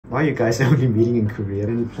Why are you guys only meeting in Korea?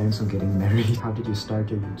 Any plans on getting married? How did you start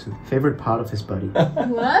your YouTube? Favorite part of his body?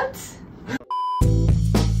 What?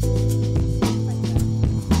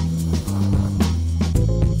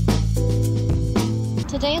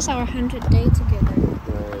 Today is our 100th day together.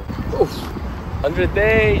 Oh, 100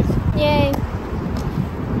 days! Yay!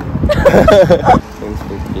 Thanks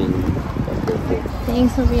for being my girlfriend.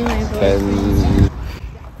 Thanks for being my boyfriend.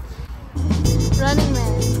 Running Man.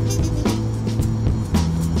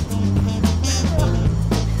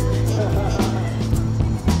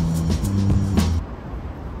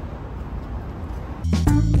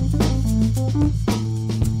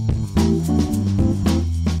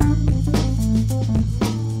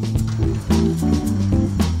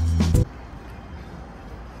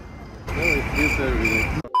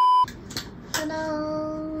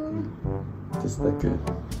 Hello. Just like a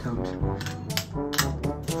Count.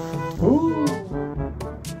 ooh.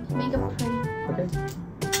 Make up pretty. Okay.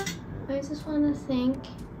 I just want to thank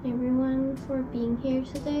everyone for being here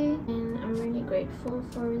today, and I'm really grateful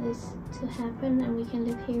for this to happen, and we can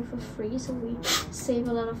live here for free, so we save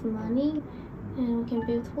a lot of money and we can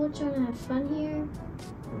build culture and have fun here.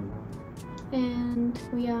 And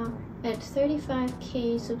we are at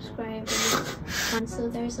 35k subscribers, and so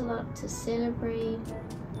there's a lot to celebrate,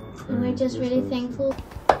 and we're just really thankful.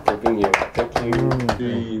 Thanking you. Thank you.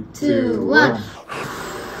 3, 2, 1.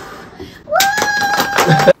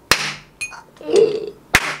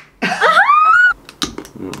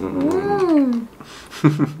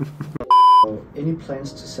 Any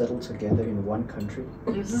plans to settle together in one country?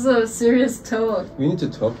 This is a serious talk. We need to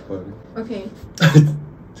talk about it. Okay.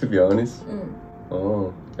 To be honest.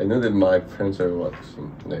 Oh, I know that my friends are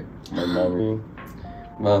watching. Like my mommy.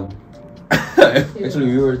 Mom. Actually,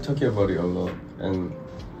 we were talking about it a lot, and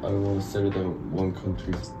I want to settle in one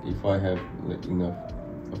country. If I have like enough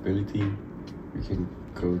ability, we can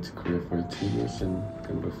go to Korea for 2 years and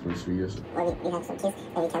go back for 3 years. Or we have some kids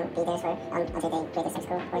and we can be there for until they graduate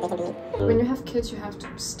school, or they can be. When you have kids, you have to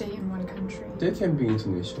stay in one country. They can be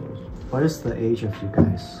international. What is the age of you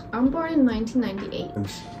guys? I'm born in 1998. I'm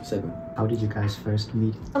 7. How did you guys first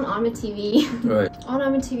meet? On OmeTV. Right. On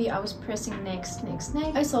OmeTV, I was pressing next.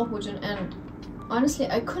 I saw Hojun, and honestly,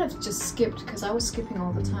 I could have just skipped because I was skipping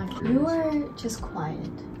all the time. You were just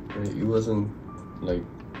quiet. Right. It wasn't like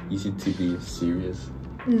easy to be serious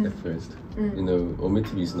at first. You know,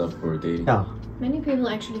 OmeTV is not for dating. Yeah. Many people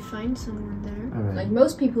actually find someone there. Alright. Like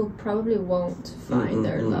most people probably won't find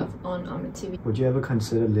their love on OmeTV. Would you ever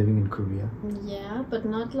consider living in Korea? Yeah, but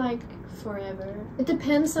not like forever. It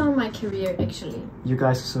depends on my career actually. You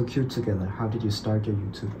guys are so cute together. How did you start your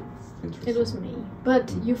YouTube? It was me.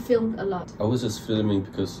 But you filmed a lot. I was just filming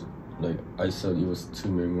because like I thought it was too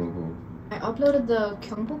memorable. I uploaded the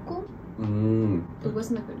Gyeongboku. It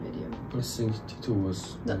wasn't a good video. I think Tito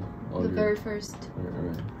was The very first.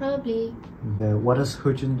 Right. Probably. What does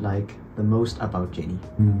Hojun like the most about Jenny?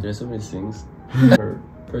 There's so many things. Her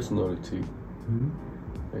personality.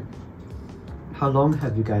 Like, How long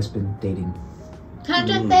have you guys been dating?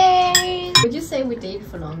 100 days! Would you say we dated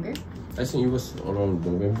for longer? I think it was around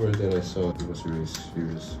November that I saw it was really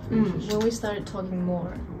serious. When we started talking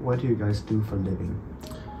more. What do you guys do for a living?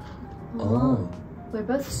 Oh. We're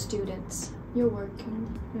both students. You're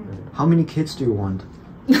working. How many kids do you want?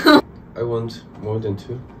 I want more than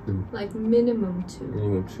 2. Like minimum 2.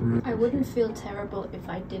 Minimum 2. I wouldn't feel terrible if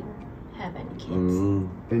I didn't have any kids.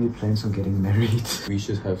 Any plans on getting married? We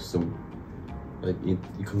should have some like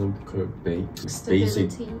economical basic.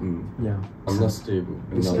 Stability. Yeah. I'm not stable.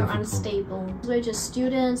 It's You're difficult. unstable. We're just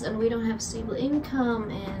students and we don't have stable income,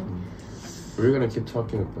 and We're gonna keep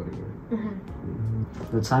talking about it. Right?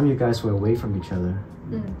 The time you guys were away from each other,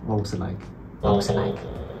 what was it like? what was it like?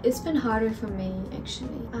 It's been harder for me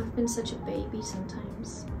actually. I've been such a baby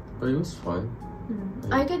sometimes. But it was fine.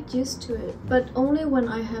 I get used to it, but only when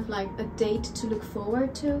I have like a date to look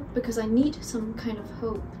forward to, because I need some kind of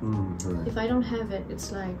hope. Right. If I don't have it,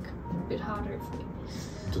 it's like a bit harder for me.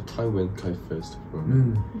 The time went quite fast for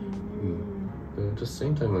me. But at the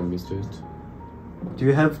same time, I missed it. Do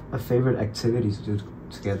you have a favorite activity to do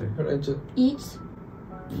together? But I just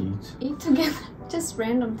Eat together. Just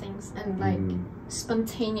random things and like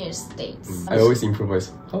spontaneous dates. I always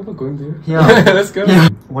improvise. How about going there? Yeah. Let's go. Yeah.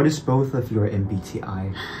 What is both of your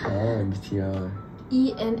MBTI? MBTI.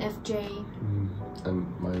 ENFJ.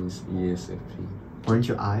 And mine is ESFP. Aren't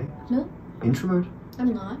you I? No, Introvert?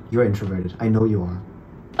 I'm not. You're introverted. I know you are.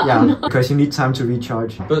 Yeah, because you need time to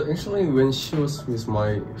recharge. But actually, when she was with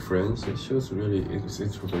my friends, she was really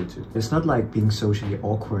introverted. It's not like being socially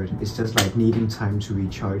awkward. It's just like needing time to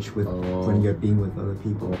recharge with when you're being with other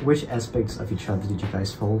people. Which aspects of each other did you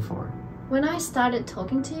guys fall for? When I started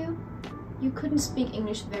talking to you, you couldn't speak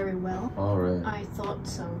English very well. Alright. I thought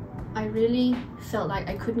so. I really felt like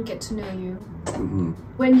I couldn't get to know you. Mm-hmm.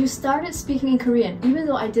 When you started speaking in Korean, even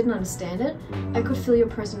though I didn't understand it, I could feel your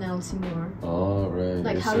personality more. Alright.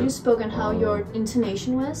 Like how you spoke and how your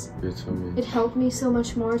intonation was. You told me. It helped me so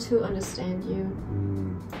much more to understand you.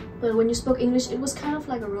 But when you spoke English, it was kind of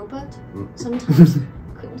like a robot. Sometimes,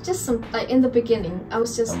 just like in the beginning, I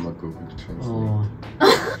was just. I'm a Google Translate.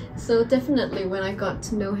 So definitely, when I got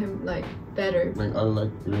to know him like better. Like I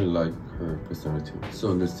really like her personality.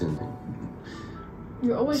 So understanding.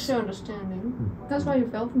 You're always so understanding. That's why you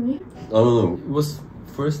fell for me. No. It was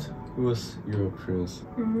your appearance.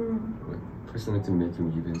 Like personality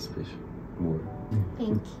making you even special more.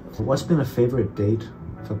 Thank you. What's been a favorite date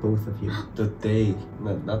for both of you? The day,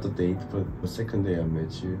 not the date, but the second day I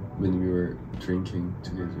met you when we were drinking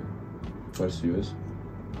together. What's yours?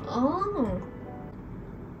 Oh.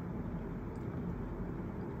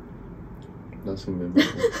 That's remember.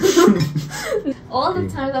 All the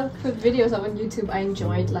times I've put videos up on YouTube, I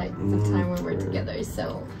enjoyed like the time when we're together.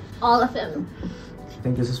 So all of them. I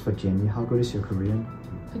think this is for Jenny. How good is your Korean?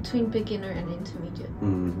 Between beginner and intermediate.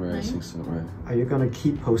 Right, I think so, right. Are you gonna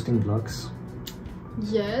keep posting vlogs?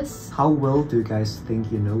 Yes. How well do you guys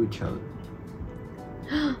think you know each other?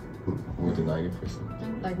 More than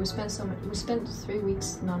 90%. Like we spent 3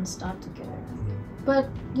 weeks non-stop together.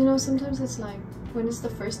 But you know, sometimes it's like when it's the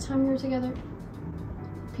first time you're together,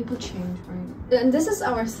 people change, right? And this is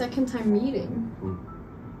our second time meeting.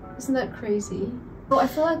 Isn't that crazy? Well, I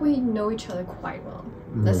feel like we know each other quite well.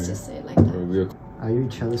 Let's just say it like that. Are you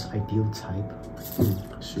each other's ideal type?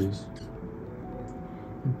 She is.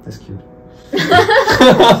 That's cute.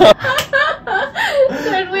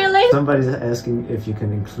 Really? Somebody's asking if you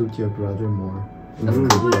can include your brother more in Of your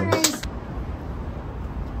videos. course.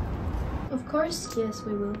 Of course, yes,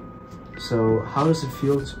 we will. So, how does it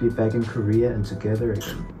feel to be back in Korea and together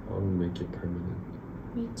again? I will make it permanent.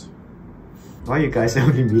 Me too. Why are you guys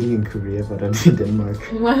only meeting in Korea but not in Denmark?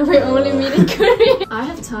 Why are we only meeting Korea? I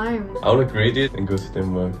have time. I want to graduate and go to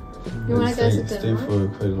Denmark. You want to go to Stay Denmark? for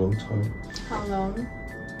quite a long time. How long?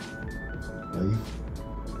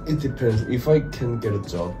 It depends. If I can get a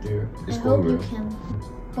job there, it's I going hope you well. can.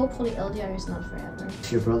 Hopefully LDR is not forever.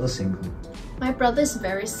 Is your brother single? My brother is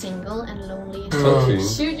very single and lonely. Okay.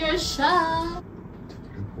 Shoot your shot!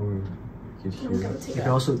 Or you I'm can gonna hear. take You it can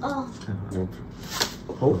out. also... Oh, No.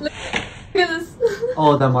 Oh, look at this.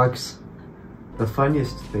 oh, that marks the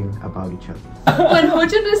funniest thing about each other. When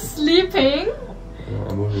Hojun is sleeping,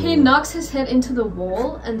 I'm moving he on. knocks his head into the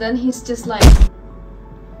wall and then he's just like...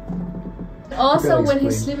 Also, when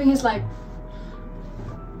he's explain. sleeping, he's like...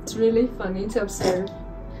 It's really funny to observe.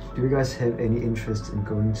 Do you guys have any interest in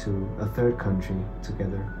going to a third country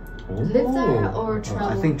together? Live there or travel?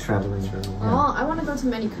 I think traveling. Oh, I want to go to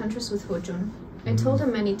many countries with Hojun. I told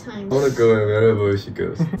him many times. I want to go wherever she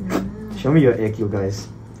goes. Show me your Aegyo, guys.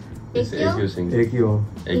 It's Aegyo? Aegyo Jenny. Aegyo.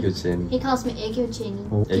 Aegyo Jenny. He calls me Aegyo Jenny.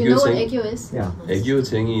 Oh. Do you know what Aegyo Aegyo is? Yeah. Aegyo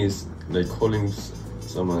Jenny is like calling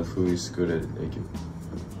someone who is good at Aegyo.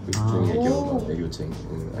 Who's doing Aegyo, Oh. Aegyo Jenny.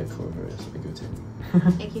 And I call her as Aegyo Jenny.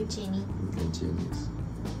 Aegyo Jenny. And Jenny is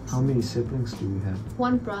How many siblings do you have?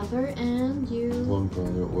 One brother and you... one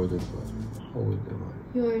brother, older brother. How old am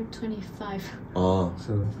You're 25. I? Ah,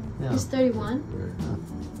 So, yeah. He's 31.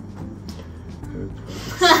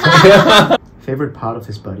 right. Favorite part of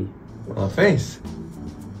his body? Face.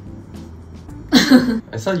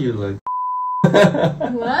 I thought you like.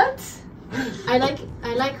 What? I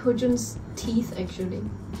like Hojun's teeth actually.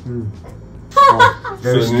 Oh,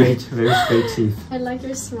 very So straight teeth. I like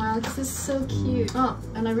your smile because it's so cute. Oh,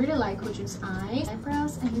 and I really like Hojun's eyes,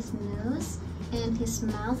 eyebrows, and his nose, and his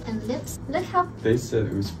mouth and lips. Look how... They said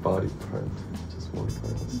it was body part, just one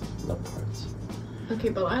part, not parts. Okay,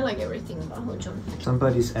 but I like everything about Hojun.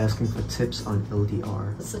 Somebody's asking for tips on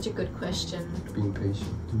LDR. That's such a good question. Being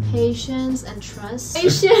patient. Patience and trust.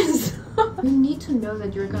 Patience! You need to know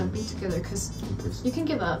that you're gonna be together because you can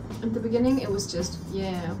give up. At the beginning it was just,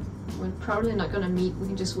 yeah, we're probably not gonna meet. We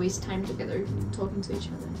can just waste time together talking to each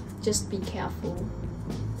other. Just be careful.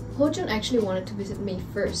 Hojun actually wanted to visit me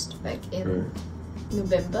first back in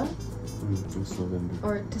November. It's November.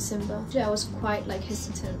 Or December. Actually, I was quite like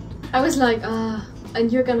hesitant. I was like,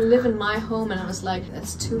 and you're gonna live in my home, and I was like,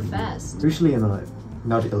 that's too fast. Usually in a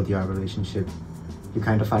not LDR relationship, you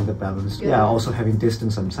kind of find the balance. Yeah. Yeah, also having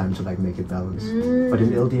distance sometimes to like make it balance. But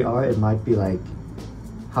in LDR, it might be like,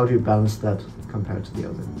 how do you balance that compared to the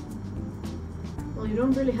other? Well, you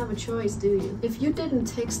don't really have a choice, do you? If you didn't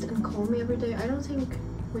text and call me every day, I don't think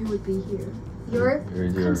we would be here. Your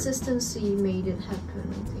consistency made it happen,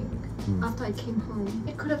 I think. after I came home.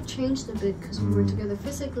 It could have changed a bit because we were together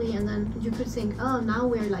physically, and then you could think, oh, now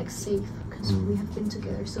we're like safe because we have been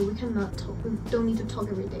together, so we cannot talk. We don't need to talk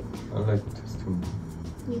every day. I like this too.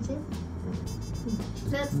 You too?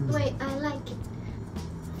 That's the way I like it.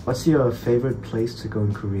 What's your favorite place to go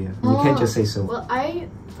in Korea? You can't just say so. Well,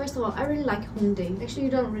 first of all, I really like Hongdae. Actually, you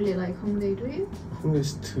don't really like Hongdae, do you? Hongdae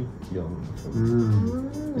is too young.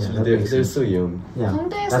 Yeah, they're so young. Yeah,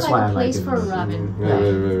 Hongdae is that's like why a I place like it for the most. ramen.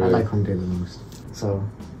 Yeah, I like Hongdae the most. So,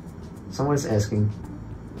 someone's asking,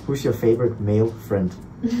 who's your favorite male friend?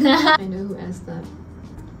 I know who asked that.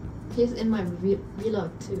 He's in my vlog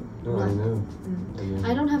too. No, I know.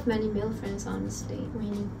 I don't have many male friends, honestly.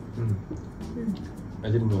 Really. I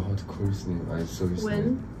didn't know how to call his name. I saw his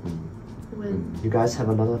name. When? You guys have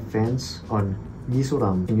a lot of fans on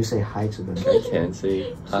Misoram. Can you say hi to them? I can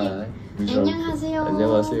say hi. 안녕하세요.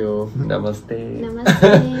 안녕하세요. Namaste.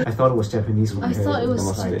 Namaste. I thought it was Japanese. I thought it was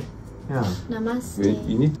Namaste. Yeah. Namaste.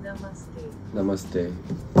 You need Namaste.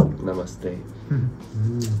 Namaste.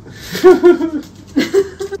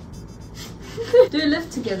 Do you live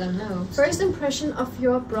together? No. First impression of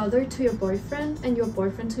your brother to your boyfriend and your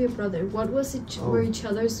boyfriend to your brother. What was it? Were each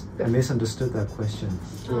other's? I misunderstood that question.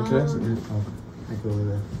 Do you want to I go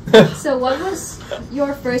with that. So what was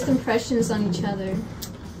your first impressions on each other?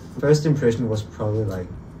 First impression was probably like,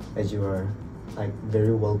 as you are like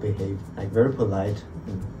very well behaved, like very polite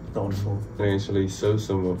and thoughtful. I actually saw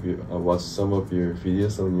some of you. I watched some of your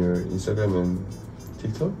videos on your Instagram and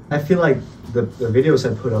TikTok. I feel like the videos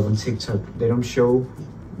I put up on TikTok, they don't show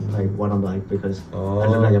like what I'm like because I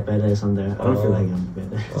look like a badass on there. I don't feel like I'm a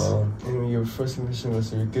badass. Anyway, your first impression was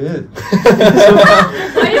very good.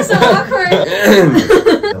 Why are you so awkward?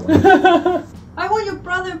 I want your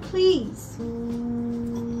brother, please.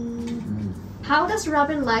 How does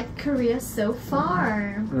Robin like Korea so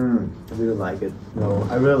far? I really like it. No,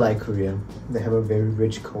 I really like Korea. They have a very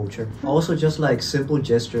rich culture. Also, just like simple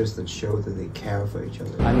gestures that show that they care for each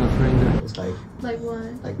other. I'm not foreigner. It's like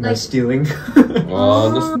what? Like not stealing.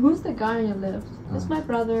 Who's the guy on your left? That's my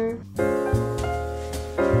brother.